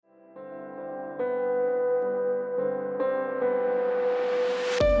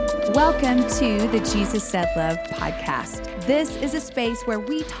Welcome to the Jesus Said Love podcast. This is a space where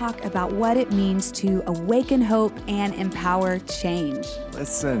we talk about what it means to awaken hope and empower change.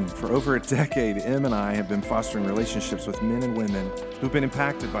 Listen, for over a decade, Em and I have been fostering relationships with men and women who've been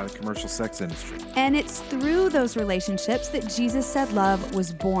impacted by the commercial sex industry. And it's through those relationships that Jesus Said Love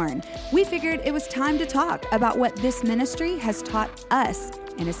was born. We figured it was time to talk about what this ministry has taught us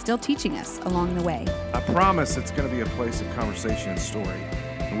and is still teaching us along the way. I promise it's going to be a place of conversation and story.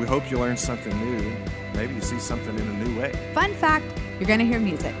 And we hope you learn something new. Maybe you see something in a new way. Fun fact, you're going to hear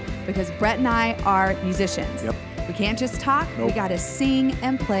music because Brett and I are musicians. Yep. We can't just talk, Nope. We got to sing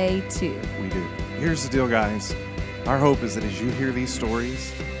and play too. We do. Here's the deal, guys. Our hope is that as you hear these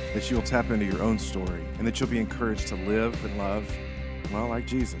stories, that you'll tap into your own story and that you'll be encouraged to live and love, well, like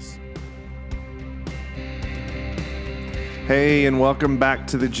Jesus. Hey, and welcome back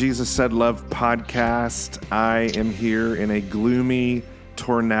to the Jesus Said Love podcast. I am here in a gloomy,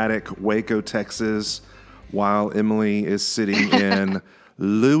 tornadic Waco, Texas, while Emily is sitting in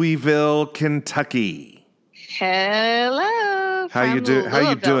Louisville, Kentucky. Hello. How you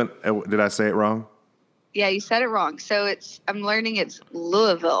doing? Did I say it wrong? Yeah, you said it wrong. So I'm learning it's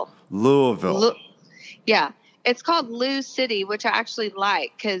Louisville. Yeah. It's called Lou City, which I actually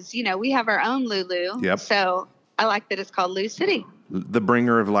like because, we have our own Lulu. Yep. So I like that it's called Lou City. The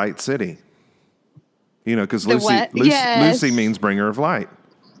bringer of light city. Because Yes. Lucy means bringer of light.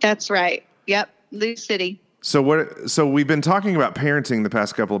 That's right. Yep. Lou City. So we've been talking about parenting the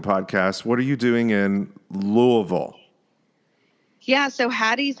past couple of podcasts. What are you doing in Louisville? Yeah, so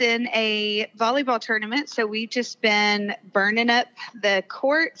Hattie's in a volleyball tournament, so we've just been burning up the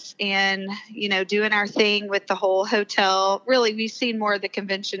courts and, doing our thing with the whole hotel. Really, we've seen more of the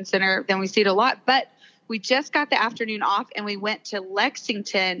convention center than we've seen a lot, but we just got the afternoon off and we went to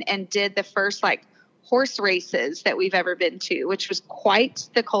Lexington and did the first, horse races that we've ever been to, which was quite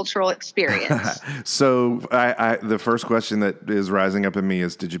the cultural experience. So the first question that is rising up in me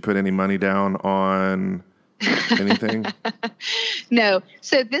is, did you put any money down on anything? No.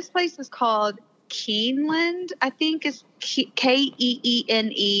 So this place is called Keeneland, I think is Keeneland.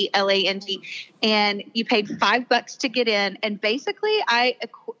 And you paid $5 to get in. And basically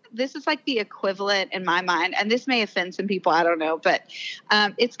this is like the equivalent in my mind, and this may offend some people, I don't know, but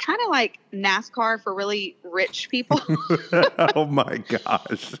it's kind of like NASCAR for really rich people. Oh my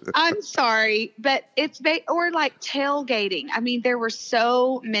gosh. I'm sorry, but or like tailgating. I mean, there were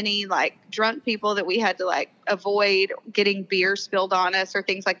so many drunk people that we had to avoid getting beer spilled on us or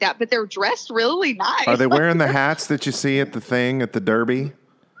things like that, but they're dressed really nice. Are they wearing the hats that you see at the Derby?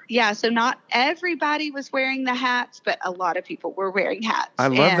 Yeah, so not everybody was wearing the hats, but a lot of people were wearing hats. I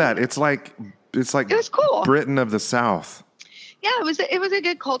love that. It's like it was cool. Britain of the South. Yeah, it was a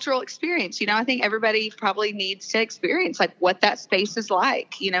good cultural experience. I think everybody probably needs to experience what that space is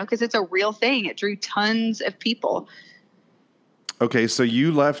like, because it's a real thing. It drew tons of people. Okay, so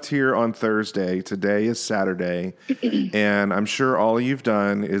you left here on Thursday. Today is Saturday, and I'm sure all you've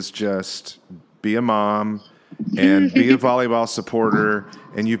done is just be a mom and be a volleyball supporter,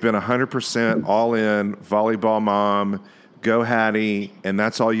 and you've been 100% all in, volleyball mom, go Hattie, and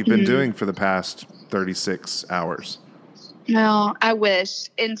that's all you've been doing for the past 36 hours. No, I wish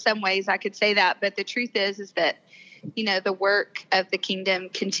in some ways I could say that, but the truth is that, the work of the kingdom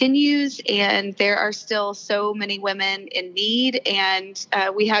continues, and there are still so many women in need, and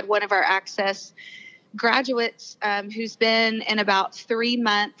we had one of our Access graduates who's been in about 3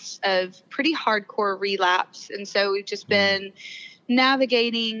 months of pretty hardcore relapse. And so we've just been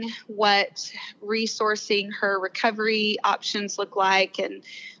navigating what resourcing her recovery options look like.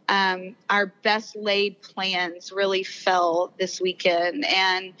 And our best laid plans really fell this weekend.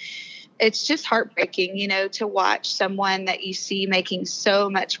 And it's just heartbreaking, to watch someone that you see making so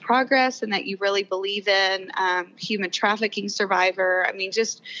much progress and that you really believe in, human trafficking survivor. I mean,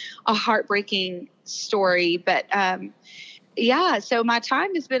 just a heartbreaking story. But so my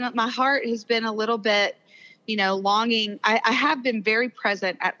heart has been a little bit, longing. I have been very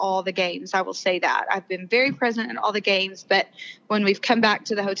present at all the games. I will say that I've been very present in all the games, but when we've come back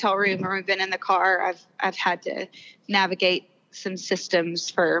to the hotel room or we've been in the car, I've had to navigate some systems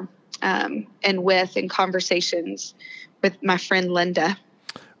for and conversations with my friend Linda.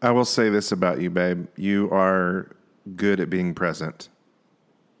 I will say this about you, babe. You are good at being present.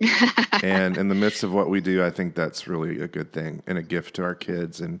 And in the midst of what we do, I think that's really a good thing and a gift to our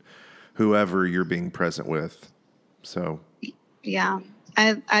kids and whoever you're being present with. So, yeah,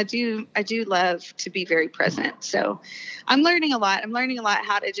 I do love to be very present. So I'm learning a lot. I'm learning a lot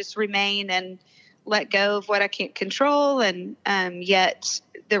how to just remain and let go of what I can't control. And yet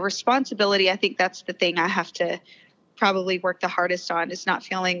the responsibility, I think that's the thing I have to probably work the hardest on, is not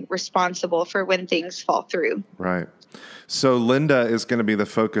feeling responsible for when things fall through. Right. So Linda is going to be the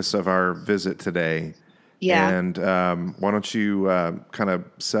focus of our visit today. Yeah. And why don't you kind of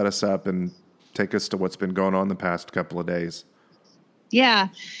set us up and take us to what's been going on the past couple of days? Yeah.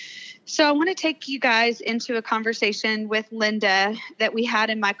 So I want to take you guys into a conversation with Linda that we had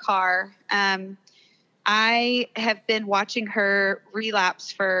in my car. I have been watching her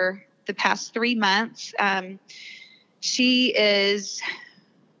relapse for the past 3 months. She is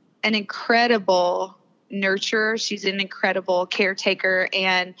an incredible nurturer. She's an incredible caretaker.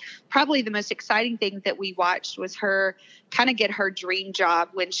 And probably the most exciting thing that we watched was her kind of get her dream job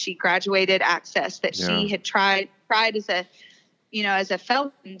when she graduated Access that she had tried as a, as a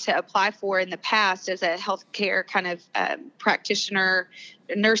fellow to apply for in the past as a healthcare kind of practitioner,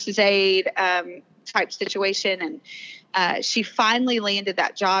 nurse's aide type situation. And she finally landed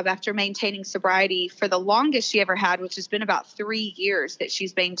that job after maintaining sobriety for the longest she ever had, which has been about 3 years that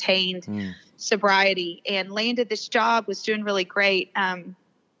she's maintained sobriety, and landed this job, was doing really great.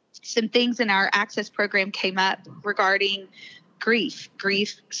 Some things in our Access program came up regarding grief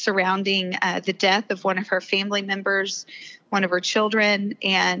surrounding the death of one of her family members, one of her children.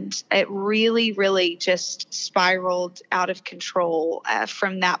 And it really, really just spiraled out of control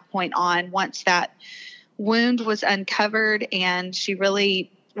from that point on. Once that wound was uncovered, and she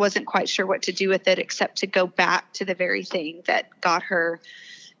really wasn't quite sure what to do with it except to go back to the very thing that got her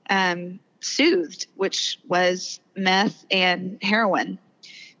soothed, which was meth and heroin.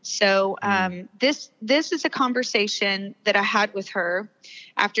 So this is a conversation that I had with her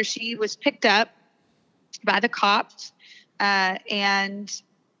after she was picked up by the cops, and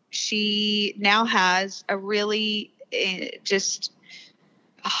she now has a really just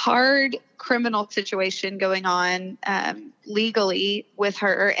hard criminal situation going on legally with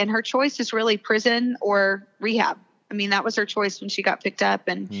her, and her choice is really prison or rehab. I mean, that was her choice when she got picked up,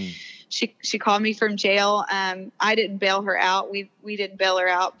 and she called me from jail. I didn't bail her out. We didn't bail her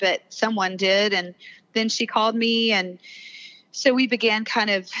out, but someone did. And then she called me, and so we began kind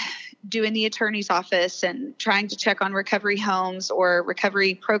of doing the attorney's office and trying to check on recovery homes or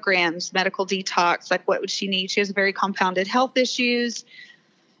recovery programs, medical detox, like what would she need? She has very compounded health issues.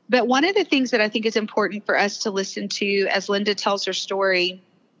 But one of the things that I think is important for us to listen to as Linda tells her story,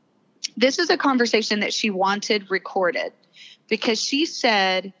 this is a conversation that she wanted recorded, because she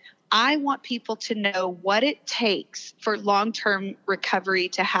said, I want people to know what it takes for long-term recovery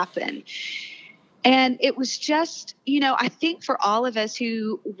to happen. And it was just, I think for all of us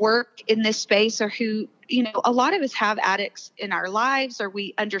who work in this space, or who, a lot of us have addicts in our lives, or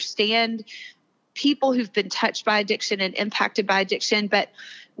we understand people who've been touched by addiction and impacted by addiction, but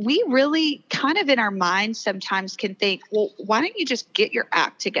we really kind of in our minds sometimes can think, well, why don't you just get your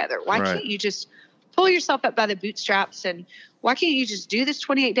act together? Why can't you just pull yourself up by the bootstraps, and why can't you just do this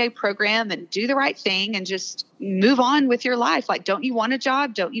 28-day program and do the right thing and just move on with your life? Like, don't you want a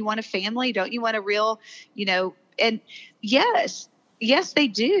job? Don't you want a family? Don't you want a real, and yes, they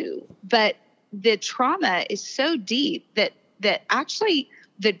do. But the trauma is so deep that actually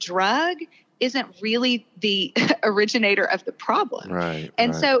the drug isn't really the originator of the problem. Right.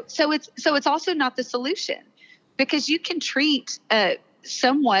 And so it's also not the solution, because you can treat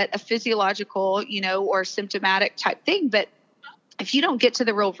somewhat a physiological, or symptomatic type thing. But if you don't get to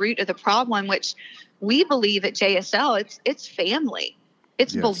the real root of the problem, which we believe at JSL, it's family,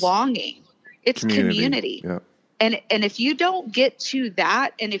 it's belonging, it's community. Yeah. And if you don't get to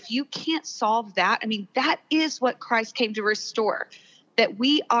that, and if you can't solve that, I mean, that is what Christ came to restore, that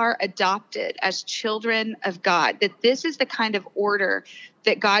we are adopted as children of God, that this is the kind of order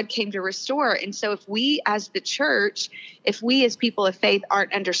that God came to restore. And so if we as the church, if we as people of faith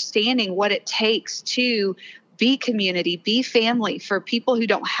aren't understanding what it takes to be community, be family for people who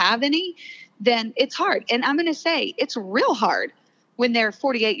don't have any, then it's hard. And I'm going to say it's real hard when they're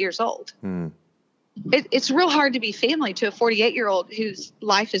 48 years old. It's real hard to be family to a 48-year-old whose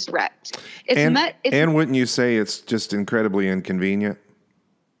life is wrecked. And wouldn't you say it's just incredibly inconvenient?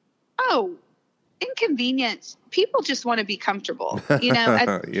 Oh, inconvenience. People just want to be comfortable.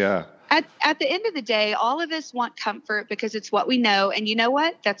 Yeah. At the end of the day, all of us want comfort because it's what we know. And you know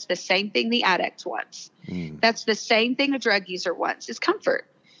what? That's the same thing the addict wants. That's the same thing a drug user wants, is comfort,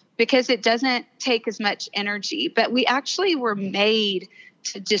 because it doesn't take as much energy. But we actually were made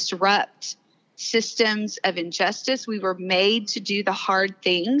to disrupt systems of injustice. We were made to do the hard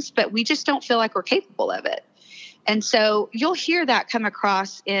things, but we just don't feel like we're capable of it. And so you'll hear that come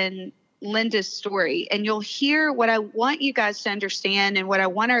across in Linda's story, and you'll hear what I want you guys to understand, and what I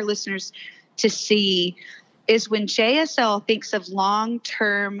want our listeners to see is when JSL thinks of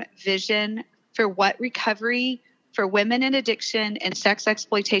long-term vision for what recovery for women in addiction and sex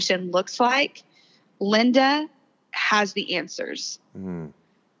exploitation looks like, Linda has the answers.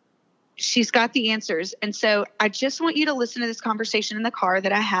 She's got the answers. And so I just want you to listen to this conversation in the car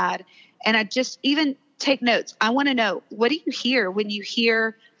that I had. And I just even take notes. I want to know, what do you hear when you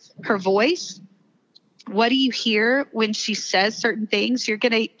hear her voice? What do you hear when she says certain things? You're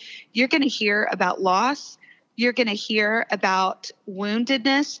going to hear about loss. You're going to hear about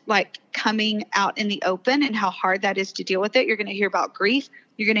woundedness, like coming out in the open and how hard that is to deal with it. You're going to hear about grief.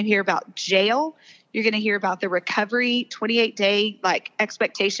 You're going to hear about jail. You're going to hear about the recovery, 28-day like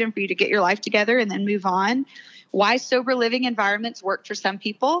expectation for you to get your life together and then move on. Why sober living environments work for some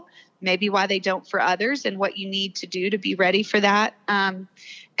people, maybe why they don't for others, and what you need to do to be ready for that.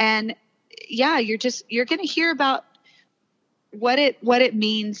 And yeah, you're going to hear about what it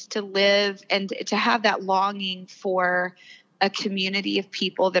means to live and to have that longing for a community of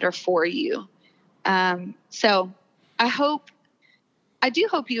people that are for you. So I do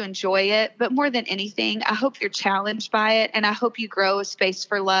hope you enjoy it, but more than anything, I hope you're challenged by it. And I hope you grow a space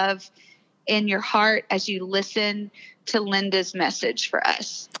for love in your heart as you listen to Linda's message for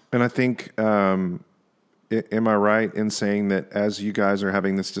us. And I think, am I right in saying that as you guys are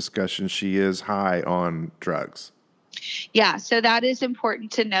having this discussion, she is high on drugs? Yeah, so that is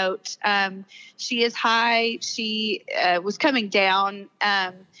important to note. She is high. She was coming down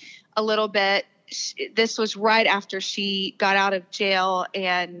a little bit. This was right after she got out of jail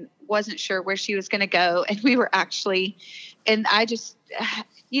and wasn't sure where she was going to go. And we were actually, and I just,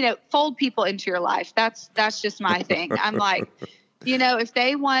 fold people into your life. That's just my thing. I'm like, if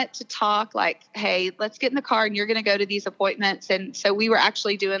they want to talk, like, hey, let's get in the car and you're going to go to these appointments. And so we were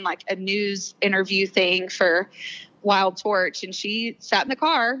actually doing like a news interview thing for Wild Torch, and she sat in the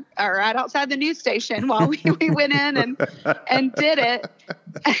car right outside the news station while we went in and did it.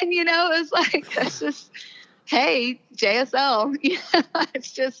 And, it was like, it's just, hey, JSL,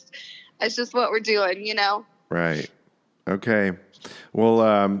 it's just what we're doing, Right. Okay.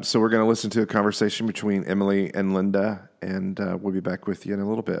 Well, so we're going to listen to a conversation between Emily and Linda, and we'll be back with you in a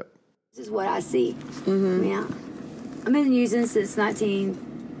little bit. This is what I see. Mm-hmm. Yeah. I've been using since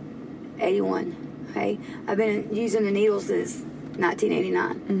 1981. Okay, I've been using the needle since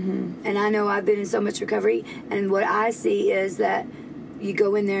 1989. Mm-hmm. And I know I've been in so much recovery. And what I see is that you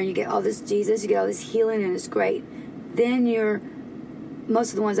go in there and you get all this Jesus, you get all this healing, and it's great. Then most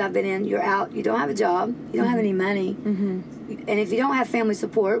of the ones I've been in, you're out, you don't have a job, you don't have any money. Mm-hmm. And if you don't have family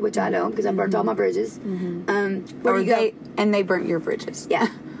support, which I don't because I burnt all my bridges, where do you go? And they burnt your bridges. Yeah.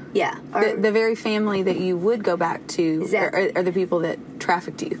 Yeah. The very family that you would go back to exactly. are the people that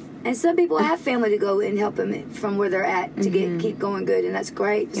trafficked you. And some people have family to go and help them from where they're at to keep going good, and that's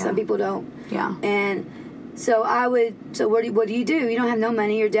great. Yeah. Some people don't. Yeah. And so what do you do? You don't have no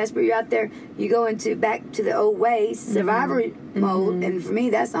money. You're desperate. You're out there. You go back to the old ways, survivor mode, and for me,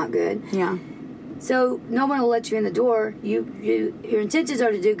 that's not good. Yeah. So no one will let you in the door. Your intentions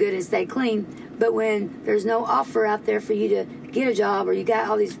are to do good and stay clean, but when there's no offer out there for you to get a job, or you got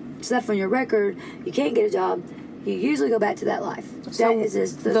all these stuff on your record, you can't get a job. You usually go back to that life. So that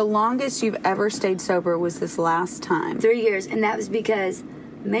is the longest you've ever stayed sober was this last time? 3 years, and that was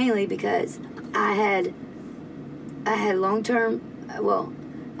mainly because I had long-term,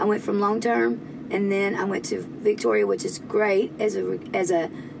 I went from long-term, and then I went to Victoria, which is great as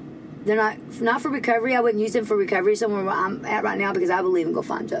a they're not for recovery. I wouldn't use them for recovery somewhere where I'm at right now, because I would leave and go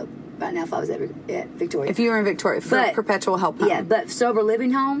find a job right now if I was at Victoria. If you were in Victoria, for perpetual help home. Yeah, but sober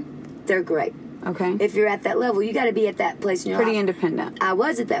living home, they're great. Okay. If you're at that level, you got to be at that place in your life. Pretty independent. I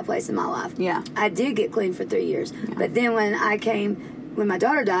was at that place in my life. Yeah. I did get clean for 3 years. Yeah. But then when my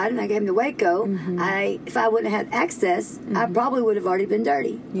daughter died and I came to Waco, if I wouldn't have had access, I probably would have already been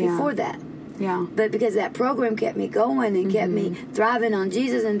dirty before that. Yeah. But because that program kept me going and kept me thriving on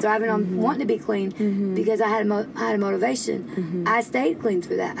Jesus and thriving on wanting to be clean, because I had a motivation, I stayed clean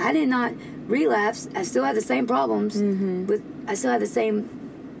through that. I did not relapse. I still had the same problems. I still had the same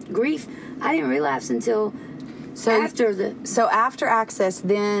grief. I didn't relapse until after access.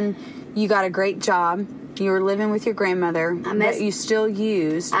 Then you got a great job. You were living with your grandmother, but you still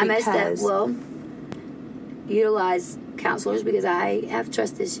used. I messed up. Well, utilize counselors because I have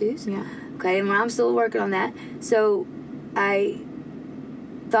trust issues. Yeah. Okay, and I'm still working on that. So I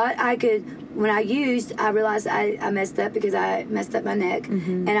thought I could. When I used, I realized I messed up because I messed up my neck,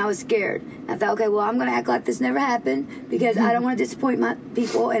 and I was scared. I thought, okay, well, I'm going to act like this never happened, because I don't want to disappoint my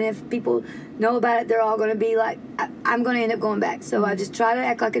people, and if people know about it, they're all going to be like, I'm going to end up going back. So I just try to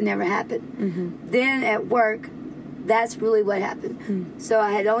act like it never happened. Then at work, that's really what happened. So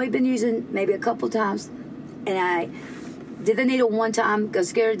I had only been using maybe a couple times, and did the needle one time, got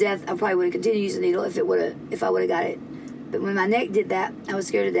scared to death. I probably would have continued to use the needle if I would have got it. But when my neck did that, I was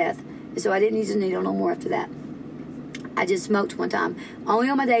scared to death. And so I didn't use the needle no more after that. I just smoked one time. Only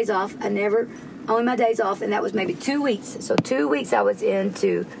on my days off. Only my days off, and that was maybe 2 weeks. So 2 weeks I was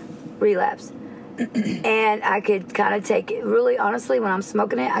into relapse. And I could kind of take it, really honestly, when I'm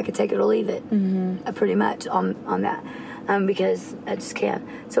smoking it, I could take it or leave it. Pretty much on that. Because I just can't.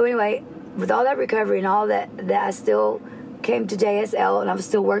 So anyway, with all that recovery and all that I still came to JSL, and I was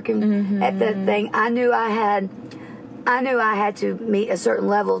still working at that thing. I knew I had to meet a certain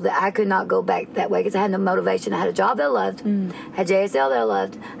level that I could not go back that way because I had no motivation. I had a job that I loved, had JSL that I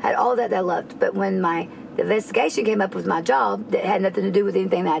loved, had all that I loved. But when the investigation came up with my job that had nothing to do with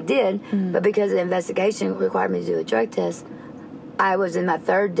anything that I did, but because the investigation required me to do a drug test, I was in my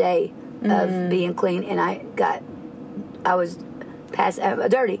third day of being clean, and I was past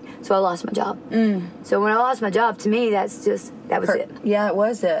dirty, so I lost my job. So when I lost my job, to me, that was it. Yeah, it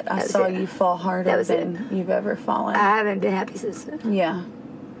was it. I saw you fall harder than you've ever fallen. I haven't been happy since then. Yeah.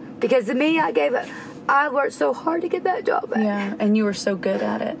 Because to me, I worked so hard to get that job back. Yeah, and you were so good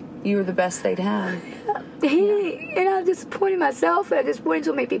at it. You were the best they'd had. And I disappointed myself, and I disappointed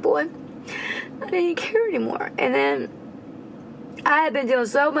so many people, and I didn't care anymore. And then I had been dealing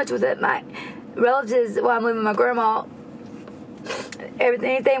so much with it. My relatives, while I'm living with my grandma,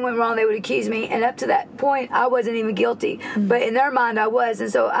 anything went wrong, they would accuse me, and up to that point I wasn't even guilty, but in their mind I was.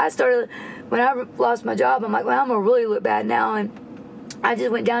 And so I started, when I lost my job, I'm like, well, I'm gonna really look bad now. And I just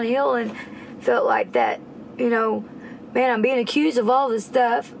went downhill and felt like that, man, I'm being accused of all this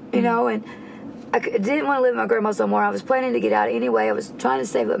stuff, and I didn't want to live with my grandma no more. I was planning to get out anyway. I was trying to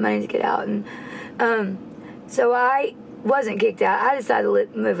save up money to get out, and so I wasn't kicked out. I decided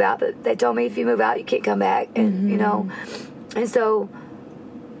to move out, but they told me if you move out you can't come back, and and so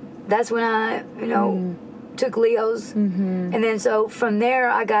that's when I, took Leo's. And then so from there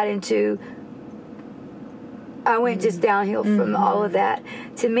I went just downhill from all of that.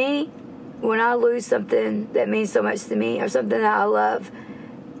 To me, when I lose something that means so much to me, or something that I love,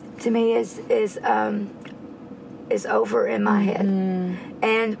 to me is over in my head.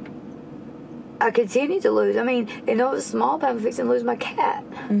 And I continue to lose. I mean, it was small, but I'm fixing to lose my cat.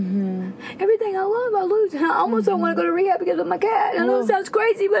 Everything I love, I lose. And I almost don't want to go to rehab because of my cat. I know it sounds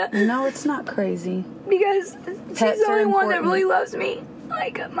crazy, but... No, it's not crazy. Because she's the only one that really loves me.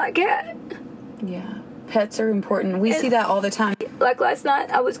 Like my cat. Yeah. Pets are important. We see that all the time. Like last night,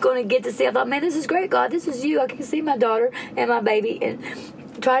 I was going to get to see, I thought, man, this is great, God. This is you. I can see my daughter and my baby. And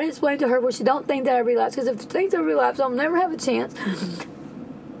try to explain to her where she don't think that I relapse. Because if she thinks I relapse, I'll never have a chance.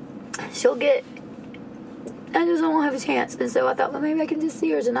 I just don't have a chance. And so I thought, well, maybe I can just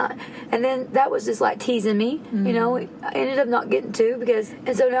see her tonight. And then that was just like teasing me, I ended up not getting to,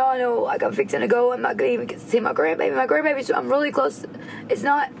 and so now I know, like, I'm fixing to go. I'm not going to even get to see my grandbaby. My grandbaby, I'm really close.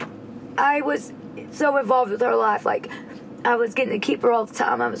 I was so involved with her life. Like, I was getting to keep her all the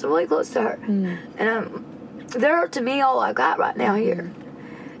time. I was really close to her. And they're, to me, all I got right now here.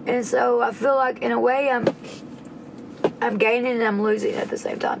 And so I feel like, in a way, I'm gaining and I'm losing at the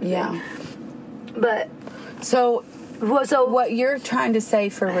same time. Yeah. But... So what you're trying to say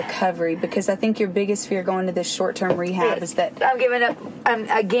for recovery, because I think your biggest fear going to this short-term rehab is that... I'm giving up,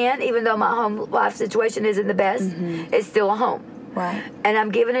 again, even though my home life situation isn't the best, it's still a home. Right. And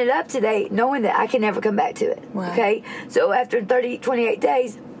I'm giving it up today, knowing that I can never come back to it. Right. Okay? So after 28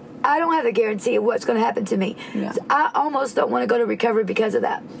 days, I don't have a guarantee of what's going to happen to me. Yeah. So I almost don't want to go to recovery because of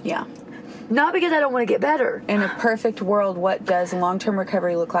that. Yeah. Not because I don't want to get better. In a perfect world, what does long-term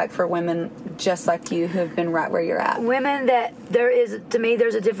recovery look like for women just like you who have been right where you're at? Women there's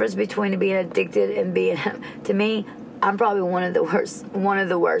a difference between being addicted and being, to me, I'm probably one of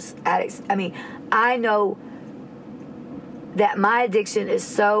the worst addicts. I mean, I know that my addiction is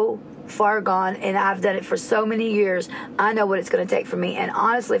so far gone, and I've done it for so many years. I know what it's going to take for me, and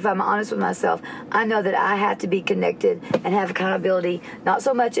honestly, if I'm honest with myself, I know that I have to be connected and have accountability, not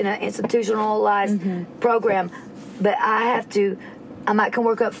so much in an institutionalized program, but I might can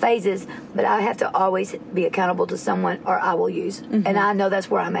work up phases, but I have to always be accountable to someone, or I will use. And I know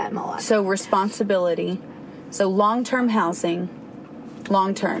that's where I'm at in my life. So responsibility. So long-term housing.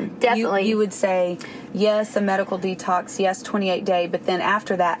 Long-term. Definitely. You would say, yes, a medical detox, yes, 28-day, but then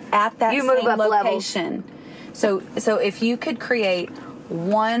after that, at that you same move up location. Levels. So if you could create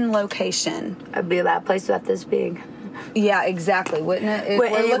one location. It'd be about a place about this big. Yeah, exactly. Wouldn't it?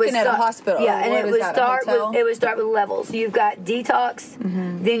 We're looking at a hospital. Yeah, and it would start with levels. You've got detox,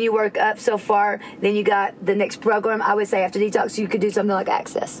 then you work up so far, then you got the next program. I would say after detox, you could do something like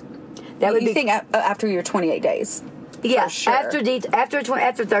access. That would you think after your 28 days? Yeah, for sure. after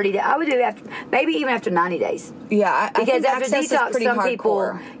 30 days, I would do maybe even after 90 days. Yeah, I because think after access detox, is pretty some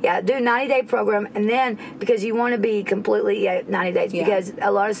hardcore. people, do 90-day program, and then because you want to be completely 90 days because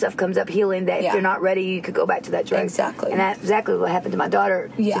a lot of stuff comes up healing that if you're not ready, you could go back to that drug. Exactly, and that's exactly what happened to my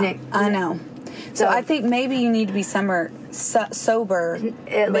daughter. Yeah, I know. So I think maybe you need to be sober,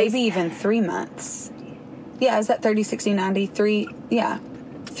 at maybe least, even 3 months. Yeah, is that 30, 60, 90?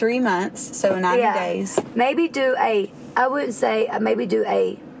 3 months, so 90 days. Maybe I wouldn't say, maybe do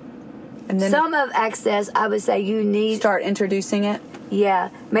and then some of access, I would say you need... Start introducing it? Yeah,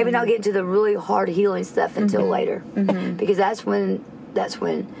 maybe not get into the really hard healing stuff until later. Because that's when...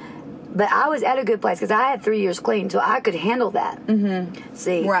 But I was at a good place because I had 3 years clean, so I could handle that.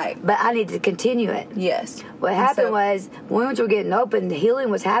 See? Right. But I needed to continue it. Yes. What happened was, wounds were getting open, the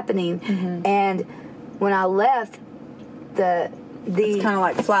healing was happening, and when I left, it's kind of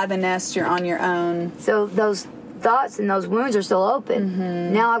like fly the nest, you're on your own. So those thoughts and those wounds are still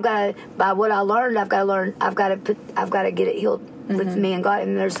open. Now I've got to, by what I learned, I've got to get it healed with me and God.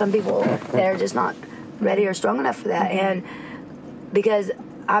 And there's some people that are just not ready or strong enough for that. And because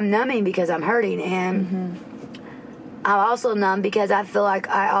I'm numbing because I'm hurting, and I'm also numb because I feel like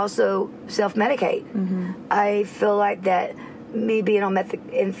I also self-medicate. I feel like that me being on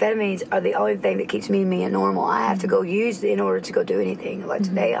methamphetamines are the only thing that keeps me and normal. I have to go use in order to go do anything. Like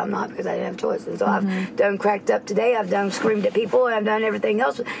today, I'm not because I didn't have a choice. And so I've done cracked up today. I've done screamed at people, and I've done everything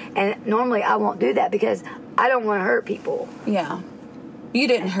else. And normally I won't do that because I don't want to hurt people. Yeah. You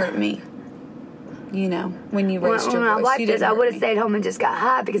didn't hurt me. You know, when you raised your voice. When I'm like this, I would have stayed home and just got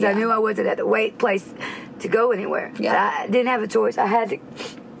high because I knew I wasn't at the place to go anywhere. Yeah. But I didn't have a choice. I had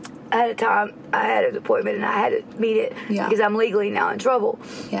a time, I had an appointment, and I had to meet it because I'm legally now in trouble.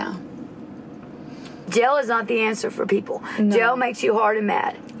 Yeah. Jail is not the answer for people. No. Jail makes you hard and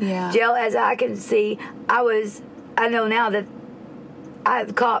mad. Yeah. Jail, as I can see, I know now that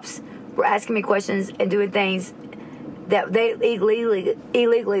the cops were asking me questions and doing things that they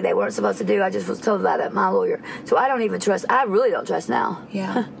illegally they weren't supposed to do. I just was told by my lawyer. So I don't even trust. I really don't trust now.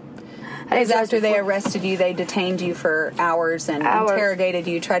 Yeah. Because after they arrested you, they detained you for hours and interrogated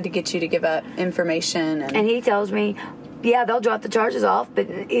you, tried to get you to give up information. And he tells me, they'll drop the charges off, but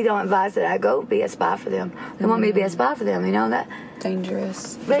he don't advise that I go be a spy for them. They want me to be a spy for them, you know that?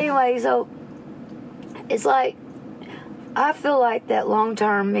 Dangerous. But anyway, so it's like, I feel like that long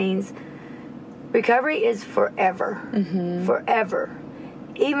term means recovery is forever. Forever.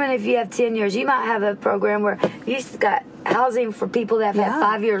 Even if you have 10 years, you might have a program where you've got housing for people that have had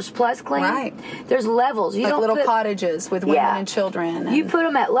 5 years plus clean. Right. There's levels. You like don't little put cottages with women and children. And you put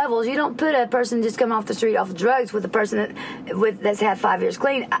them at levels. You don't put a person just coming off the street off of drugs with a person that's had 5 years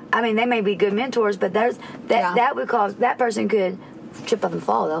clean. I mean, they may be good mentors, but that would cause that person could trip up and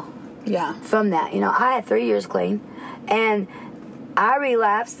fall though. Yeah. From that, I had 3 years clean, and I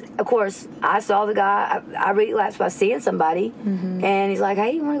relapsed. Of course, I saw the guy. I relapsed by seeing somebody, and he's like,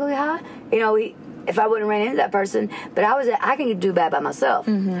 "Hey, you want to go get high?" If I wouldn't ran into that person, but I can do bad by myself.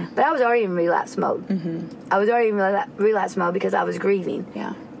 But I was already in relapse mode. I was already in relapse mode because I was grieving.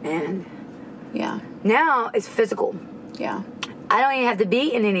 Yeah. And now it's physical. Yeah. I don't even have to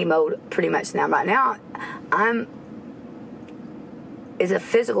be in any mode pretty much now. Right now, I'm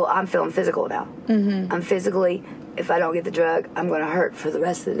feeling physical now. I'm physically. If I don't get the drug, I'm going to hurt for the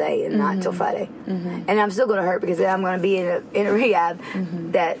rest of the day and not until Friday. And I'm still going to hurt because I'm going to be in a rehab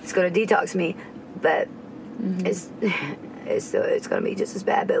that's going to detox me. But it's going to be just as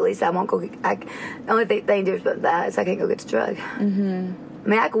bad. But at least I won't go. The only thing different about that is I can't go get the drug. I mean,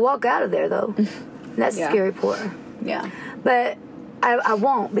 I can walk out of there though. That's the scary part. Yeah. But I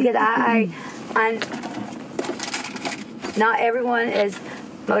won't because I not everyone is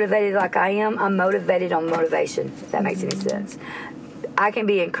motivated like I am. I'm motivated on motivation, if that makes any sense. I can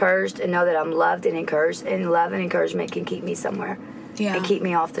be encouraged and know that I'm loved and encouraged, and love and encouragement can keep me somewhere and keep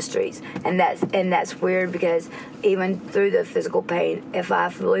me off the streets. And that's weird because even through the physical pain, if I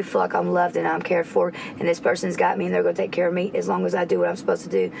really feel like I'm loved and I'm cared for, and this person's got me and they're going to take care of me as long as I do what I'm supposed to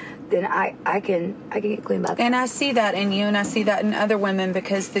do, then I can get clean by that. And I see that in you, and I see that in other women,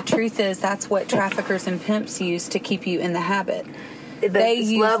 because the truth is that's what traffickers and pimps use to keep you in the habit. They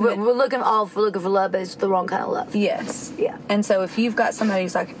use love. We're looking for love, but it's the wrong kind of love. Yes. Yeah. And so if you've got somebody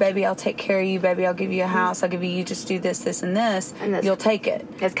who's like, baby, I'll take care of you, baby, I'll give you a house, I'll give you just do this, this, and this, you'll take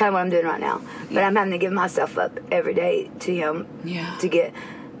it. That's kind of what I'm doing right now. But I'm having to give myself up every day to him to get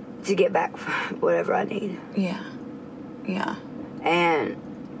back whatever I need. Yeah. Yeah. And,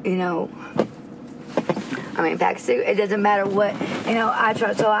 I mean, pack a cigarette, it doesn't matter what, I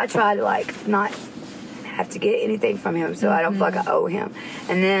try to, like, not have to get anything from him, so I don't feel like I owe him.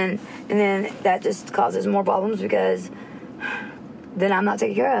 And then And then that just causes more problems because then I'm not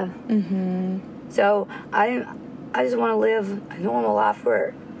taken care of. Mm-hmm. So I just want to live a normal life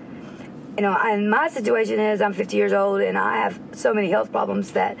where, and my situation is I'm 50 years old and I have so many health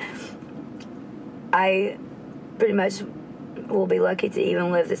problems that I pretty much will be lucky to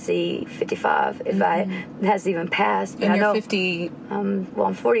even live to see 55 if I has even passed. And you're 50? I'm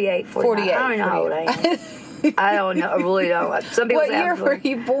 48. 48. I don't know how old I am. I don't know. I really don't. Some people what year were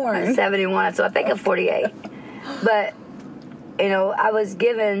you born? I'm 71, so I think I'm 48. But, I was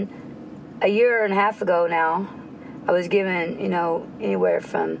given a year and a half ago now, I was given, anywhere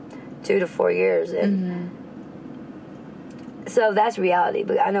from 2 to 4 years. And so that's reality.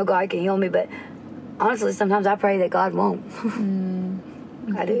 But I know God can heal me, but honestly, sometimes I pray that God won't.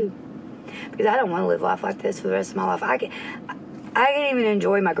 I do. Because I don't want to live life like this for the rest of my life. I can't even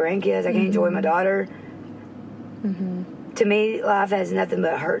enjoy my grandkids. I can't enjoy my daughter. To me, life has nothing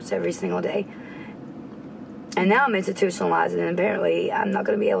but hurts every single day. And now I'm institutionalized, and apparently I'm not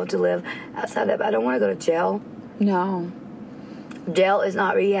going to be able to live outside that. But I don't want to go to jail. No. Jail is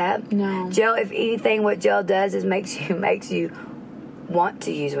not rehab. No. Jail, if anything, what jail does is makes you want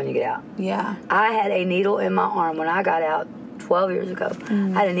to use when you get out. Yeah. I had a needle in my arm when I got out 12 years ago. I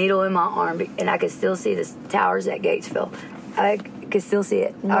had a needle in my arm, and I could still see the towers at Gatesville. I could still see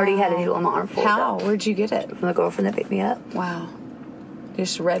it. Wow. I already had a needle in my arm. How? Where'd you get it? From the girlfriend that picked me up. Wow.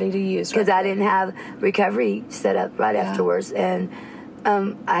 Just ready to use. Because I didn't have recovery set up right afterwards. And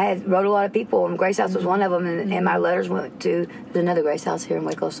I had wrote a lot of people, and Grace House was one of them. And my letters went to, there's another Grace House here in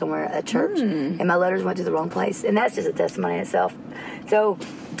Waco somewhere, a church. And my letters went to the wrong place. And that's just a testimony in itself. So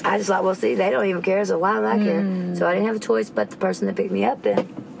I just like, well, see, they don't even care, so why would I care? So I didn't have a choice but the person that picked me up. And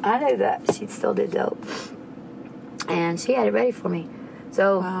I knew that she still did dope. And she had it ready for me.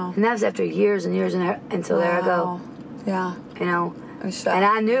 So, and that was after years and years, and so there I go. Yeah. And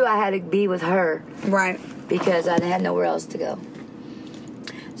I knew I had to be with her. Right. Because I had nowhere else to go.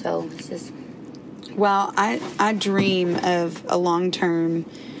 So, it's just... Well, I dream of a long-term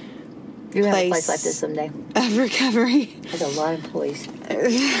You have a place like this someday. Of recovery. There's a lot of employees.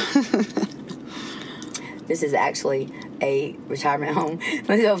 This is actually a retirement home.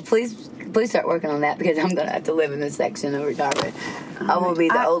 So please start working on that, because I'm going to have to live in this section of retirement. I will be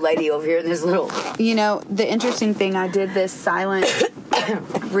the old lady over here in this little... The interesting thing, I did this silent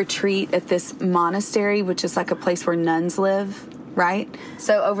retreat at this monastery, which is like a place where nuns live, right?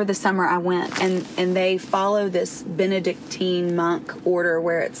 So over the summer I went, and they follow this Benedictine monk order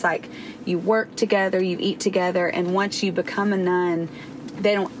where it's like you work together, you eat together, and once you become a nun,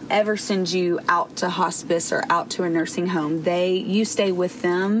 they don't ever send you out to hospice or out to a nursing home. You stay with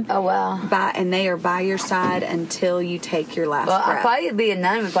them. Oh, wow. And they are by your side until you take your last breath. I'd probably be a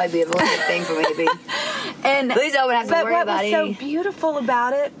nun would probably be a really good thing for me to be. And at least I wouldn't have to worry about it. What was so beautiful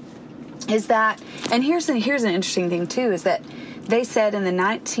about it is that, and here's an interesting thing too, is that they said in the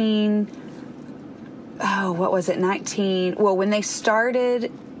when they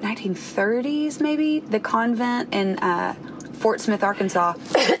started, 1930s maybe, the convent in Fort Smith, Arkansas,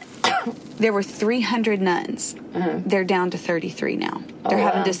 there were 300 nuns. They're down to 33 now. They're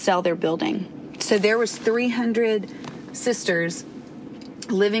having to sell their building. So there was 300 sisters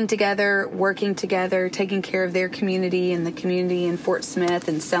living together, working together, taking care of their community and the community in Fort Smith,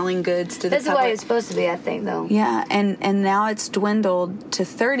 and selling goods to the public. That's the way it's supposed to be, I think, though. Yeah, and now it's dwindled to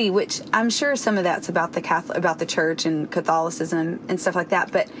 30, which I'm sure some of that's about the church and Catholicism and stuff like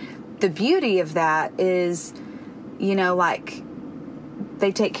that. But the beauty of that is, like,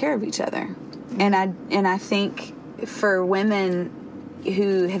 they take care of each other. And I think for women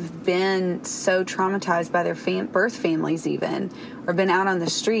who have been so traumatized by their birth families even, or been out on the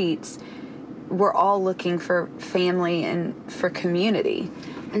streets, we're all looking for family and for community.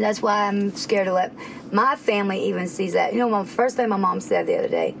 And that's why I'm scared to let my family even sees that. My first thing my mom said the other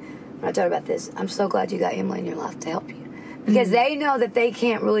day when I told her about this, I'm so glad you got Emily in your life to help you. Because they know that they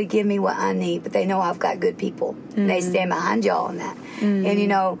can't really give me what I need, but they know I've got good people. And they stand behind y'all on that.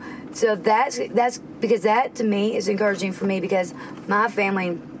 And, so that's because that, to me, is encouraging for me, because my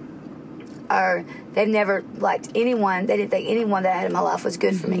family they've never liked anyone. They didn't think anyone that I had in my life was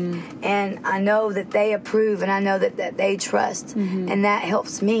good for me. And I know that they approve, and I know that they trust. And that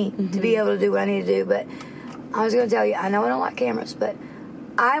helps me to be able to do what I need to do. But I was going to tell you, I know I don't like cameras, but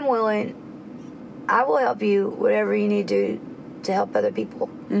I'm willing. I will help you whatever you need to do to help other people.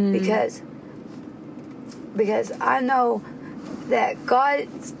 Because I know that God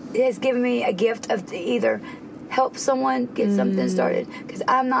has given me a gift of either help someone get something started, because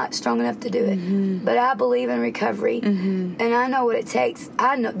I'm not strong enough to do it. But I believe in recovery, and I know what it takes.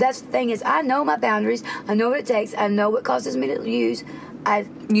 I know, that's the thing, is I know my boundaries. I know what it takes. I know what causes me to use.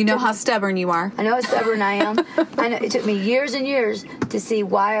 You know how stubborn you are. I know how stubborn I am. I know it took me years and years to see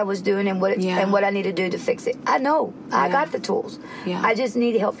why I was doing and what I need to do to fix it. I know. I got the tools. Yeah. I just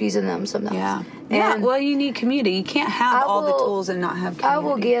need help using them sometimes. Yeah. And well, you need community. You can't have all the tools and not have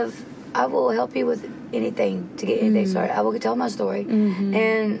community. I will help you with anything to get anything started. I will tell my story.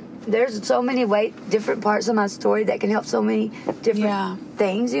 And there's so many different parts of my story that can help so many different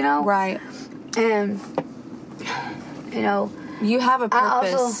things, you know? Right. And, you know, you have a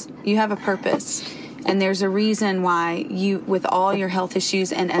purpose. You have a purpose. And there's a reason why you, with all your health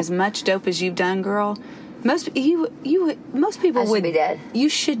issues and as much dope as you've done, girl, most people would be dead. You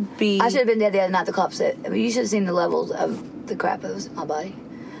should be. I should have been dead the other night. The cop said, I mean, you should have seen the levels of the crap that was in my body.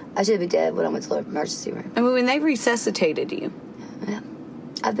 I should have been dead when I went to the emergency room. I mean, when they resuscitated you. Yeah.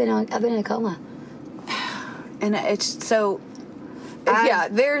 I've been in a coma. And it's so...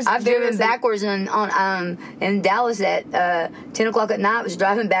 I've driven backwards in Dallas at 10 o'clock at night. I was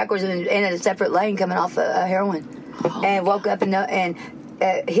driving backwards in a separate lane coming off heroin. And woke up and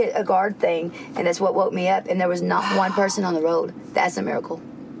hit a guard thing. And that's what woke me up. And there was not one person on the road. That's a miracle.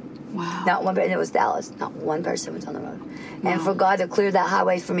 Wow. Not one person. And it was Dallas. Not one person was on the road. Wow. And for God to clear that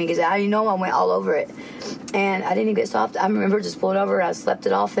highway for me, because I went all over it. And I didn't even get stopped. I remember just pulling over. I slept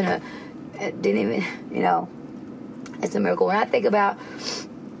it off it didn't even, it's a miracle. When I think about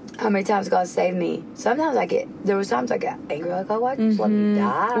how many times God saved me, there was times I got angry, like, oh, why didn't you just let me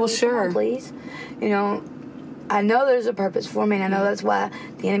die? Well, sure. On, please. I know there's a purpose for me, and I know that's why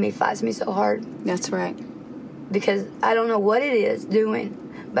the enemy fights me so hard. That's right. Because I don't know what it is doing,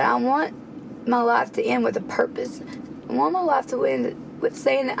 but I want my life to end with a purpose. I want my life to end with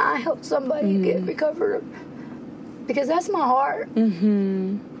saying that I helped somebody get recovered. Because that's my heart.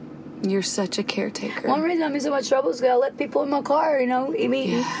 You're such a caretaker. One reason I'm in so much trouble is because I let people in my car,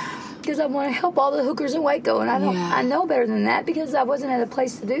 because I want to help all the hookers in Waco. And I know better than that because I wasn't at a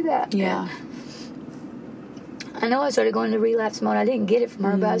place to do that. Yeah. And I know I started going into relapse mode. I didn't get it from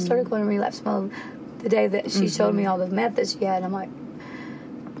her, but I started going into relapse mode the day that she showed me all the meth that she had. I'm like,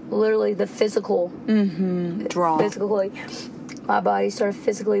 literally the physical draw. Physically, my body started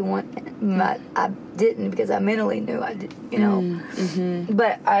physically I didn't because I mentally knew I did,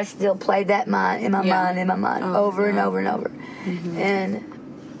 But I still played that in my mind over and over and over. And,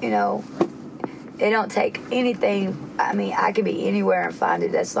 it don't take anything. I mean, I could be anywhere and find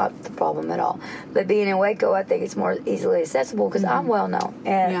it. That's not the problem at all. But being in Waco, I think it's more easily accessible because I'm well known.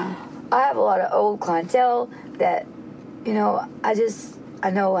 And I have a lot of old clientele that, I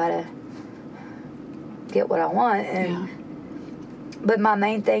know how to get what I want. But my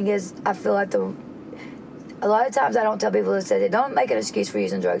main thing is I feel like a lot of times I don't tell people to say, don't make an excuse for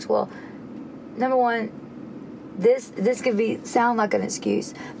using drugs. Well, number one, this could sound like an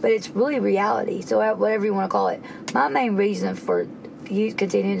excuse, but it's really reality. So whatever you want to call it. My main reason for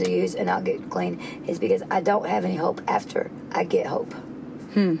continuing to use and not get clean is because I don't have any hope after I get hope.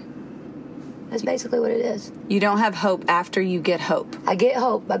 That's basically what it is. You don't have hope after you get hope. I get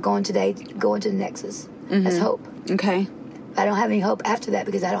hope by going to the Nexus. That's hope. Okay. I don't have any hope after that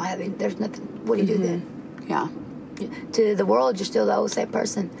because I don't have any. There's nothing. What do you do then? Yeah. To the world, you're still the old same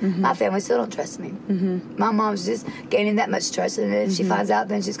person. My family still don't trust me. My mom's just gaining that much trust, and if she finds out,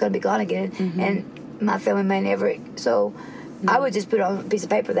 then she's going to be gone again. And my family may never. So I would just put on a piece of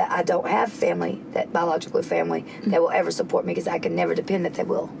paper that I don't have family, that biological family, that will ever support me because I can never depend that they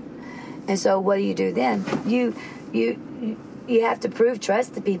will. And so what do you do then? You have to prove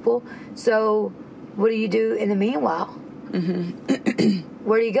trust to people. So what do you do in the meanwhile?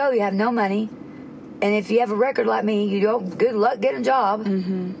 Where do you go? You have no money. And if you have a record like me, you don't. Good luck getting a job.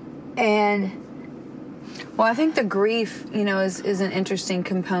 And well, I think the grief, is an interesting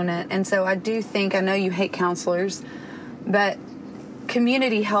component. And so I do think, I know you hate counselors, but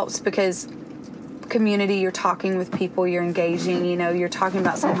community helps because community, you're talking with people, you're engaging, you're talking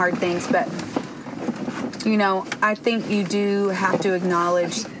about some hard things. But, I think you do have to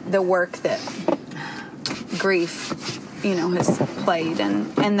acknowledge the work that grief, has played.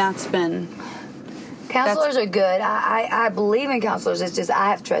 And that's been... Counselors are good. I believe in counselors. It's just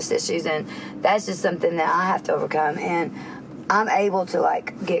I have trust issues, and that's just something that I have to overcome. And I'm able to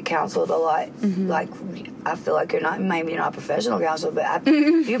get counseled a lot. Like I feel like maybe you're not a professional counselor, but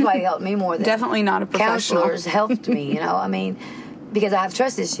you probably helped me more than definitely not a professional. Counselors helped me. Because I have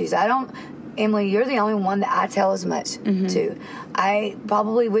trust issues. Emily, you're the only one that I tell as much to. I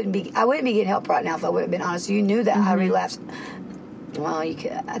probably wouldn't be getting help right now if I wouldn't have been honest. You knew that I relapsed. Well, I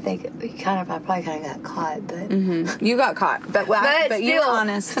think I probably kind of got caught, but you got caught, but still, you're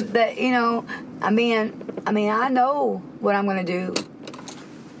honest. But I know what I'm going to do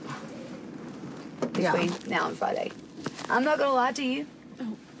between now and Friday. I'm not gonna lie to you.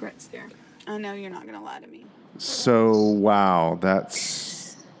 Oh, Brett's there. I know you're not gonna lie to me. So, wow,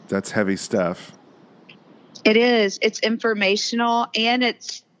 that's heavy stuff. It is. It's informational and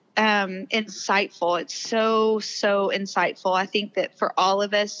it's insightful. It's so insightful. I think that for all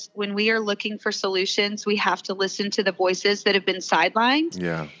of us, when we are looking for solutions, we have to listen to the voices that have been sidelined.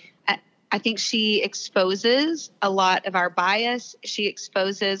 Yeah. I think she exposes a lot of our bias. She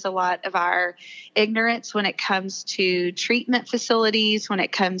exposes a lot of our ignorance when it comes to treatment facilities, when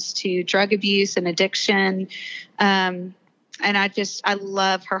it comes to drug abuse and addiction. And I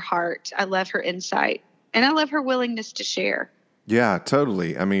love her heart. I love her insight. And I love her willingness to share. Yeah,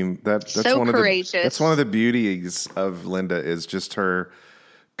 totally. I mean, that's so courageous. That's one of the beauties of Linda is just her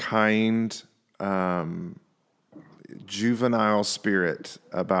kind, juvenile spirit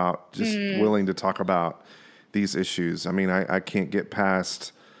about just willing to talk about these issues. I mean, I can't get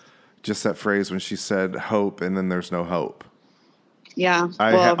past just that phrase when she said hope and then there's no hope. Yeah.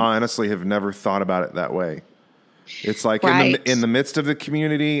 I honestly have never thought about it that way. It's like in the midst of the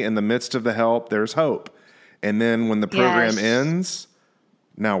community, in the midst of the help, there's hope. And then when the program ends,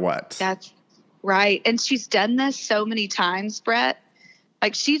 now what? That's right. And she's done this so many times, Brett.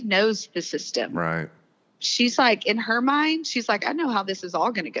 Like she knows the system. Right. She's like, in her mind, she's like, I know how this is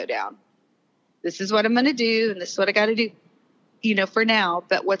all going to go down. This is what I'm going to do. And this is what I got to do, for now,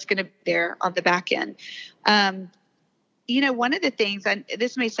 but what's going to be there on the back end. One of the things, and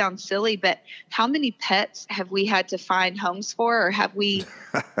this may sound silly, but how many pets have we had to find homes for, or have we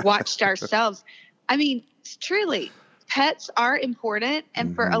watched ourselves? I mean, truly, pets are important.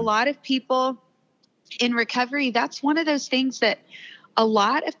 And for a lot of people in recovery, that's one of those things that a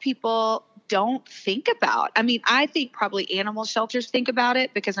lot of people don't think about. I mean, I think probably animal shelters think about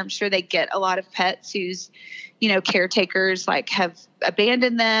it because I'm sure they get a lot of pets whose, caretakers like have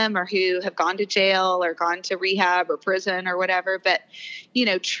abandoned them or who have gone to jail or gone to rehab or prison or whatever. But,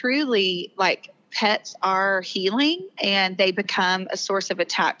 truly like pets are healing and they become a source of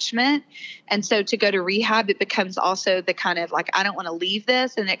attachment. And so to go to rehab, it becomes also the kind of like, I don't want to leave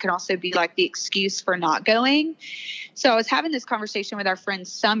this. And it can also be like the excuse for not going. So I was having this conversation with our friend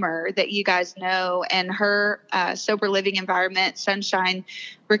Summer that you guys know, and her sober living environment, Sunshine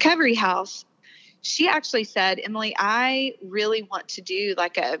Recovery House. She actually said, Emily, I really want to do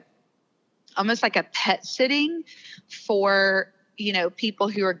almost like a pet sitting for people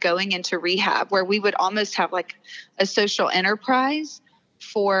who are going into rehab, where we would almost have like a social enterprise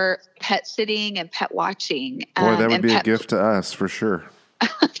for pet sitting and pet watching. Boy, that would be a gift to us for sure.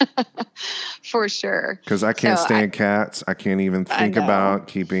 For sure. Because I can't stand cats. I can't even think about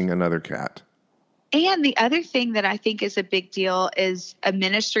keeping another cat. And the other thing that I think is a big deal is a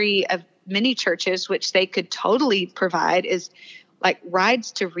ministry of many churches, which they could totally provide, is like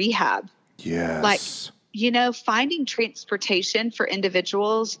rides to rehab. Yes. Like, finding transportation for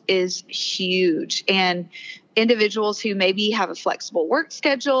individuals is huge. And individuals who maybe have a flexible work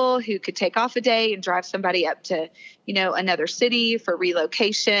schedule, who could take off a day and drive somebody up to, another city for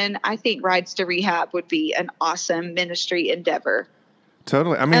relocation. I think rides to rehab would be an awesome ministry endeavor.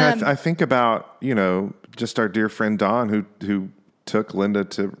 Totally. I mean, I think about, just our dear friend Don who took Linda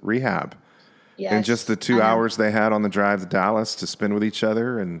to rehab. Yes, and just the 2 hours they had on the drive to Dallas to spend with each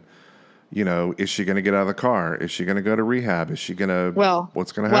other. And, is she going to get out of the car? Is she going to go to rehab? Is she going to,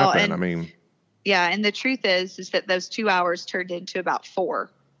 what's going to happen? Yeah. And the truth is that those 2 hours turned into about 4,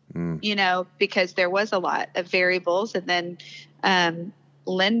 because there was a lot of variables. And then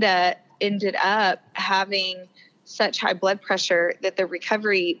Linda ended up having such high blood pressure that the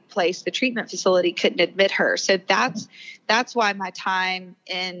recovery place, the treatment facility, couldn't admit her. So that's why my time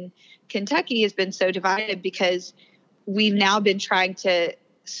in Kentucky has been so divided, because we've now been trying to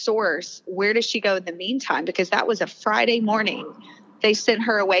source where does she go in the meantime, because that was a Friday morning. They sent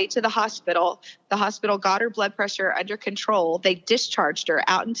her away to the hospital. The hospital got her blood pressure under control. They discharged her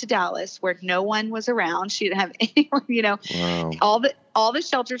out into Dallas where no one was around. She didn't have anyone, Wow. All the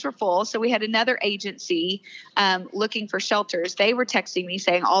shelters were full. So we had another agency looking for shelters. They were texting me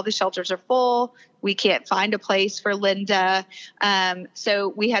saying all the shelters are full. We can't find a place for Linda. So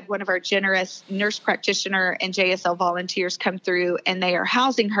we had one of our generous nurse practitioner and JSL volunteers come through, and they are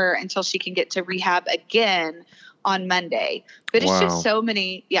housing her until she can get to rehab again on Monday. But it's just so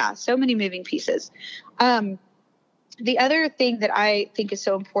many moving pieces. The other thing that I think is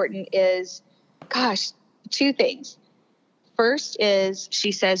so important is, two things. First is,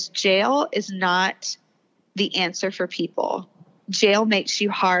 she says, jail is not the answer for people. Jail makes you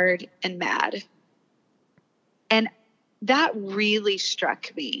hard and mad. And that really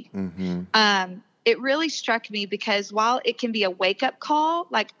struck me. Mm-hmm. it really struck me because while it can be a wake up call,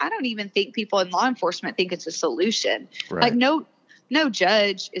 like I don't even think people in law enforcement think it's a solution. Right. Like no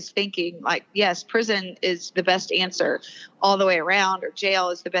judge is thinking like, yes, prison is the best answer all the way around, or jail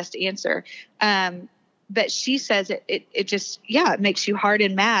is the best answer. But she says it just, it makes you hard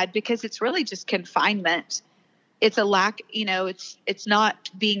and mad because it's really just confinement. It's a lack, it's not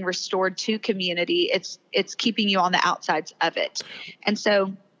being restored to community. It's keeping you on the outsides of it. And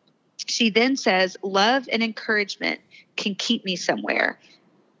so she then says, love and encouragement can keep me somewhere.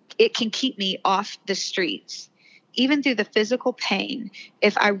 It can keep me off the streets. Even through the physical pain,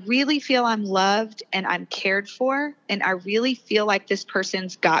 if I really feel I'm loved and I'm cared for, and I really feel like this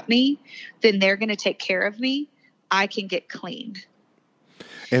person's got me, then they're going to take care of me. I can get clean.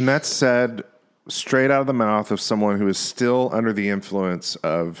 And that's said straight out of the mouth of someone who is still under the influence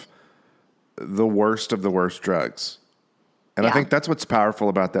of the worst drugs. And I think that's what's powerful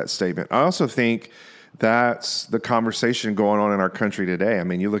about that statement. I also think that's the conversation going on in our country today. I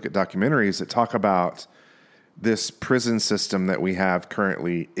mean, you look at documentaries that talk about this prison system that we have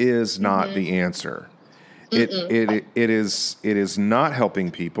currently is not the answer. It is not helping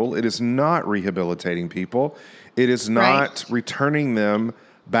people. It is not rehabilitating people. It is not returning them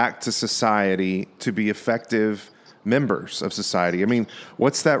back to society to be effective members of society. I mean,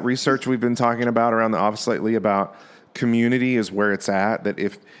 what's that research we've been talking about around the office lately about community is where it's at, that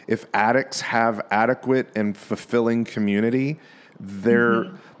if addicts have adequate and fulfilling community,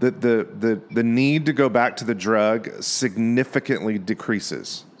 the need to go back to the drug significantly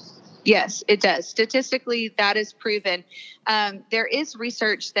decreases. Yes, it does. Statistically, that is proven. There is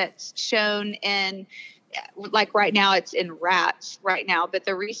research that's shown in, like right now it's in rats right now, but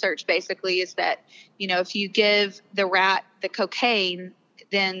the research basically is that, if you give the rat the cocaine,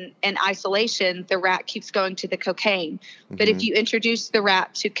 then in isolation, the rat keeps going to the cocaine. Mm-hmm. But if you introduce the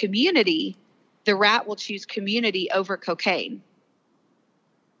rat to community, the rat will choose community over cocaine.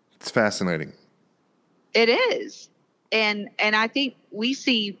 It's fascinating. It is. And I think we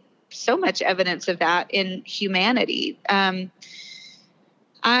see so much evidence of that in humanity.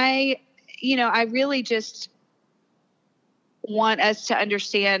 I really just want us to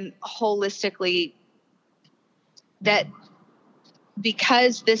understand holistically that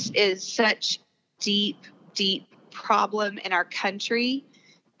because this is such deep, deep problem in our country,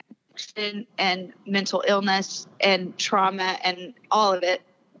 and mental illness and trauma and all of it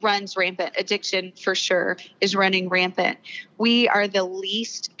runs rampant. Addiction for sure is running rampant. We are the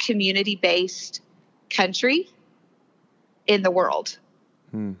least community-based country in the world.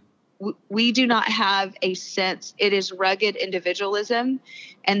 We do not have a sense. It is rugged individualism,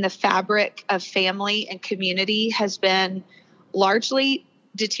 and the fabric of family and community has been largely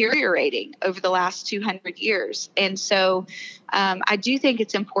deteriorating over the last 200 years. And so I do think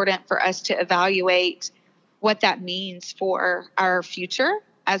it's important for us to evaluate what that means for our future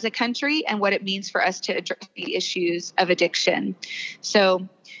as a country and what it means for us to address the issues of addiction. So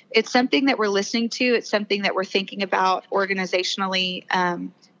it's something that we're listening to. It's something that we're thinking about organizationally,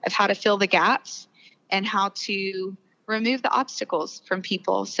 of how to fill the gaps and how to remove the obstacles from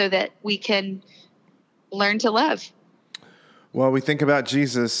people so that we can learn to love. Well, we think about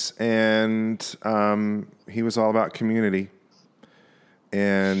Jesus, and he was all about community,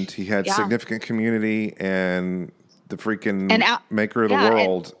 and he had significant community, and the freaking maker of the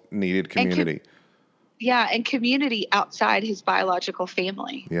world needed community. And community outside his biological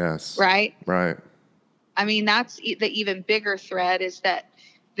family. Yes. Right? Right. I mean, that's the even bigger thread, is that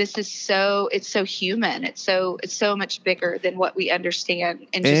this is it's so human. It's so much bigger than what we understand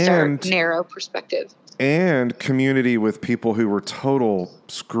in just our narrow perspective. And community with people who were total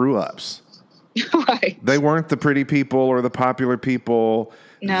screw-ups. Right. They weren't the pretty people or the popular people.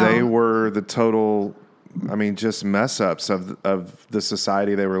 No. They were the total, just mess-ups of the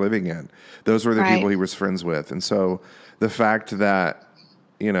society they were living in. Those were the people he was friends with. And so the fact that,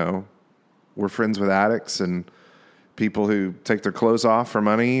 we're friends with addicts and people who take their clothes off for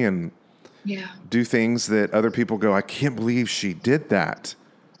money and do things that other people go, I can't believe she did that.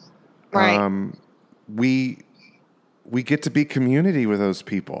 Right. We get to be community with those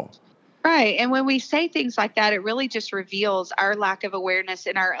people. Right. And when we say things like that, it really just reveals our lack of awareness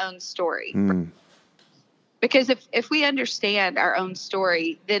in our own story. Because if we understand our own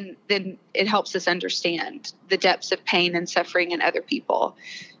story, then it helps us understand the depths of pain and suffering in other people.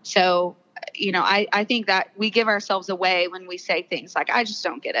 So, I think that we give ourselves away when we say things like, I just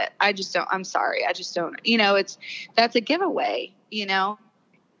don't get it. I'm sorry. I just don't, that's a giveaway,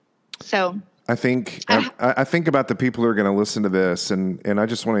 So I think about the people who are going to listen to this, and I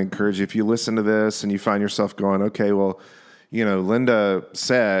just want to encourage you, if you listen to this and you find yourself going, okay, well, Linda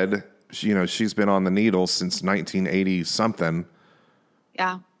said, she's been on the needle since 1980 something.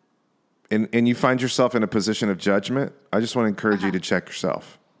 Yeah. And you find yourself in a position of judgment, I just want to encourage you to check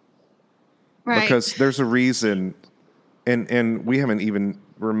yourself. Right. Because there's a reason, and we haven't even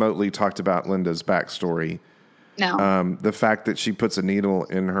remotely talked about Linda's backstory. No. The fact that she puts a needle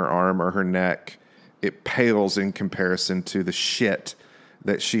in her arm or her neck, it pales in comparison to the shit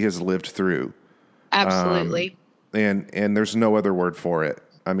that she has lived through. Absolutely. And there's no other word for it.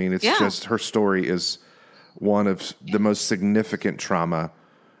 I mean, it's just, her story is one of the most significant trauma.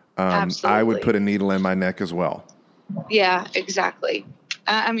 Absolutely. I would put a needle in my neck as well. Yeah, exactly.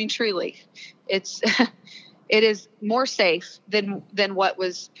 I mean, truly, it is more safe than what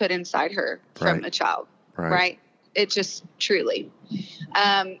was put inside her from a child. Right. It just truly.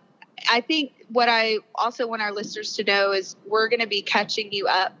 I think what I also want our listeners to know is we're going to be catching you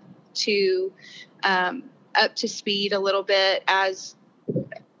up to speed a little bit as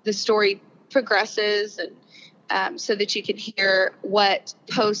the story progresses, and so that you can hear what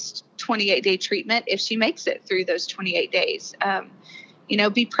post 28-day treatment, if she makes it through those 28 days,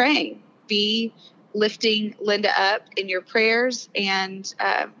 be praying, be lifting Linda up in your prayers. And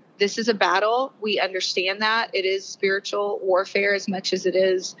this is a battle. We understand that it is spiritual warfare as much as it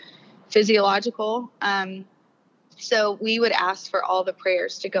is physiological. So we would ask for all the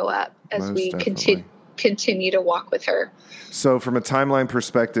prayers to go up as Most we definitely. continue to walk with her. So from a timeline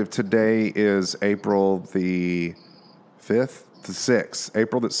perspective, today is April the 5th, the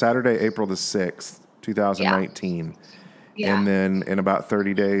 6th, Saturday, April the 6th, 2019. Yeah. And then in about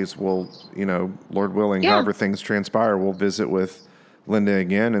 30 days, we'll, Lord willing, however things transpire, we'll visit with Linda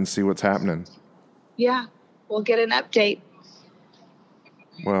again and see what's happening. Yeah. We'll get an update.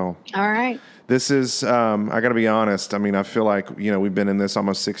 Well, all right. This is, I got to be honest. I mean, I feel like, we've been in this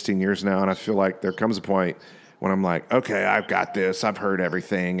almost 16 years now, and I feel like there comes a point when I'm like, okay, I've got this. I've heard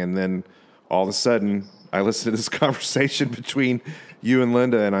everything. And then all of a sudden, I listen to this conversation between you and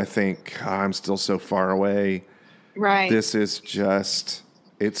Linda, and I think, I'm still so far away. Right. This is just,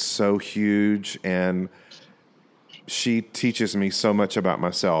 it's so huge. And she teaches me so much about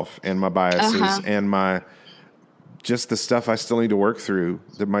myself and my biases and just the stuff I still need to work through,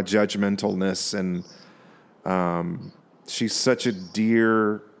 my judgmentalness. And she's such a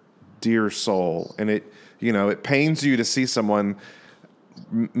dear, dear soul. And it pains you to see someone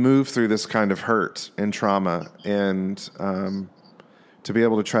move through this kind of hurt and trauma. And to be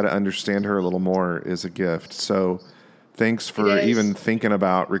able to try to understand her a little more is a gift. So thanks for even thinking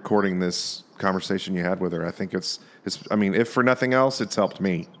about recording this conversation you had with her. I think it's, I mean, if for nothing else, it's helped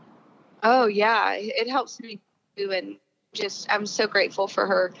me. Oh yeah. It helps me too. And I'm so grateful for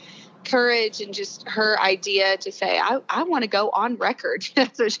her courage and just her idea to say, I want to go on record.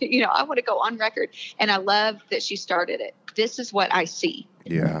 So I want to go on record. And I love that she started it. This is what I see.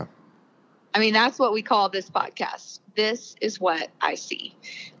 Yeah. I mean, that's what we call this podcast. This is what I see.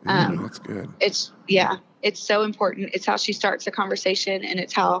 That's good. It's so important. It's how she starts the conversation, and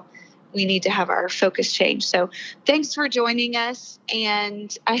it's how we need to have our focus change. So thanks for joining us.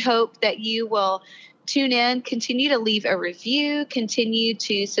 And I hope that you will tune in, continue to leave a review, continue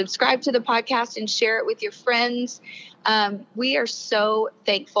to subscribe to the podcast and share it with your friends. We are so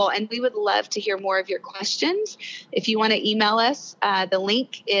thankful, and we would love to hear more of your questions. If you want to email us, the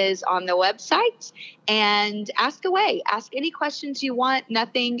link is on the website, and ask away. Ask any questions you want.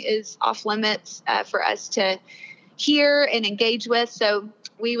 Nothing is off limits for us to hear and engage with. So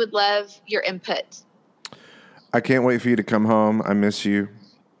we would love your input. I can't wait for you to come home. I miss you.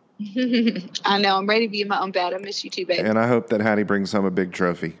 I know. I'm ready to be in my own bed. I miss you too, baby. And I hope that Hattie brings home a big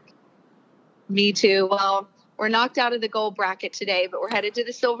trophy. Me too. Well, we're knocked out of the gold bracket today, but we're headed to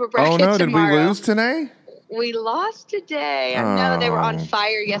the silver bracket tomorrow. Did we lose today? We lost today. I know they were on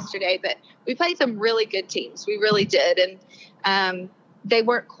fire yesterday, but we played some really good teams. We really did. And they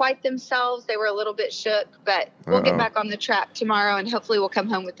weren't quite themselves. They were a little bit shook, but we'll get back on the track tomorrow, and hopefully we'll come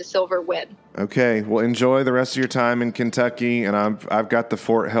home with the silver win. Okay. Well, enjoy the rest of your time in Kentucky, and I've got the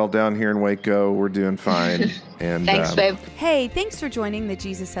fort held down here in Waco. We're doing fine. And thanks, babe. Hey, thanks for joining the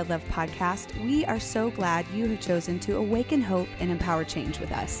Jesus Said Love podcast. We are so glad you have chosen to awaken hope and empower change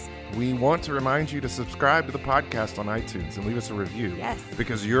with us. We want to remind you to subscribe to the podcast on iTunes and leave us a review. Yes.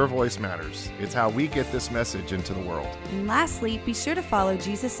 Because your voice matters. It's how we get this message into the world. And lastly, be sure to follow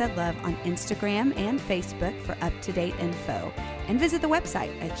Jesus Said Love on Instagram and Facebook for up-to-date info. And visit the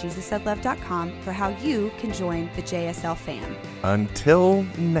website at JesusSaidLove.com for how you can join the JSL fam. Until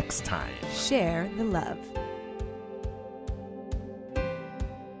next time. Share the love.